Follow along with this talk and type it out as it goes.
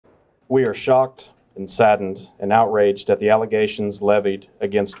We are shocked and saddened and outraged at the allegations levied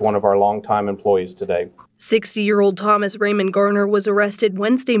against one of our longtime employees today. 60-year-old Thomas Raymond Garner was arrested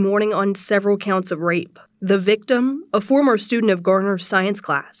Wednesday morning on several counts of rape. The victim, a former student of Garner's science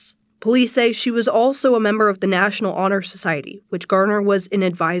class. Police say she was also a member of the National Honor Society, which Garner was an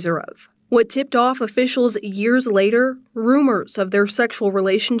advisor of. What tipped off officials years later? Rumors of their sexual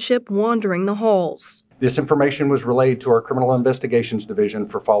relationship wandering the halls. This information was relayed to our Criminal Investigations Division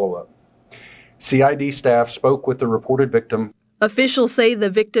for follow-up. CID staff spoke with the reported victim. Officials say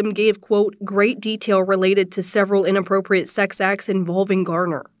the victim gave, quote, great detail related to several inappropriate sex acts involving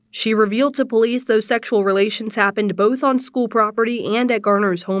Garner. She revealed to police those sexual relations happened both on school property and at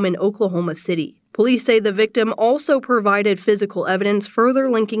Garner's home in Oklahoma City. Police say the victim also provided physical evidence further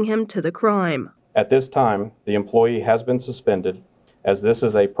linking him to the crime. At this time, the employee has been suspended, as this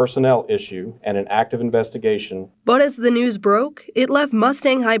is a personnel issue and an active investigation. But as the news broke, it left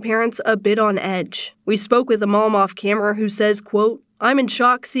Mustang High parents a bit on edge. We spoke with a mom off camera who says, quote, I'm in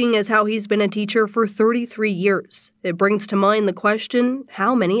shock seeing as how he's been a teacher for 33 years. It brings to mind the question,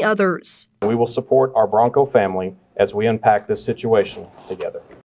 how many others? We will support our Bronco family as we unpack this situation together.